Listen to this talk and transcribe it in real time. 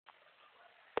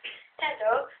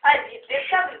Hello, I'm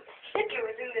Hitler. Hitler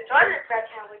was in the toilet right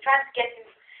now. We're trying to get him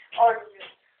on the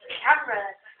camera,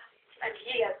 and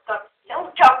he has got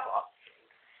no job.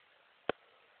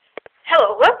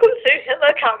 Hello, welcome to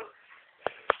Hitler Come.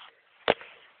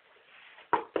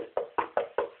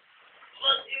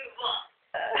 What do you want?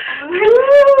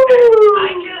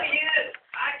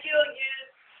 I kill you.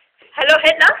 Hello,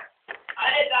 Hitler.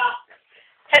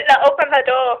 Hitler, open the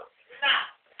door. Nah.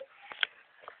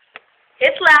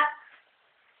 Hitler,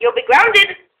 you'll be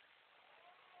grounded.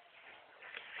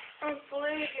 I'm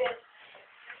bleeding.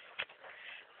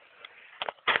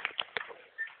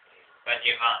 What do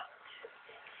you want?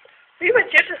 We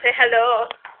want you to say hello.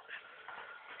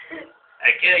 I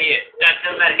kill you. That's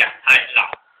America. Hitler.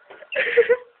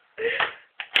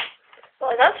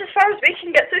 Well, that's as far as we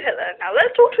can get to Hitler. Now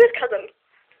let's talk to his cousin.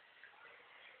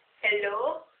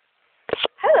 Hello?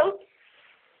 Hello.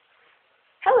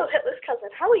 Hello, Hitler's cousin.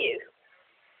 How are you?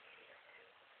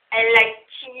 I like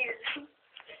cheese.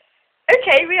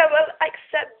 Okay, we will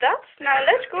accept that. Now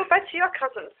let's go back to your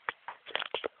cousin.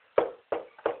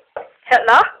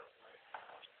 Hitler?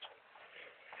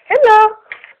 Hitler?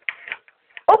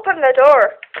 Open the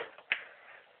door.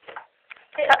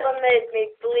 Hitler made me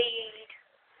bleed.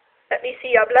 Let me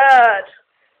see your blood.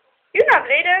 You're not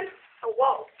bleeding. Oh,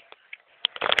 wow.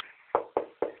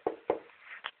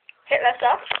 Hitler,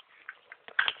 stop.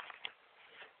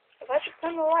 Have I just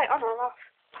turned the light on or off?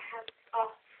 I have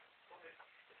off.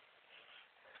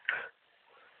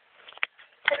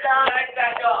 Hitler.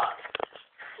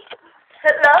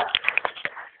 Hitler?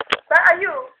 Where are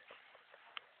you?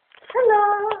 Hello.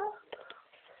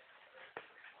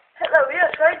 Hitler, we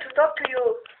are trying to talk to you.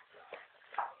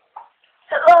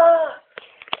 Hitler.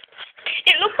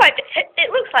 It looks like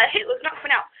Hitler's not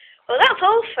coming out. Well, that's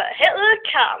all for Hitler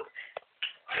Come.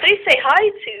 Please say hi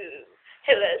to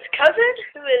Hitler's cousin,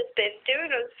 who has been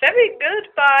doing us very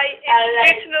good by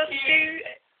introducing us to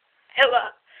Hitler.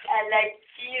 I like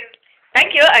cheese.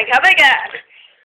 Thank you, and come again.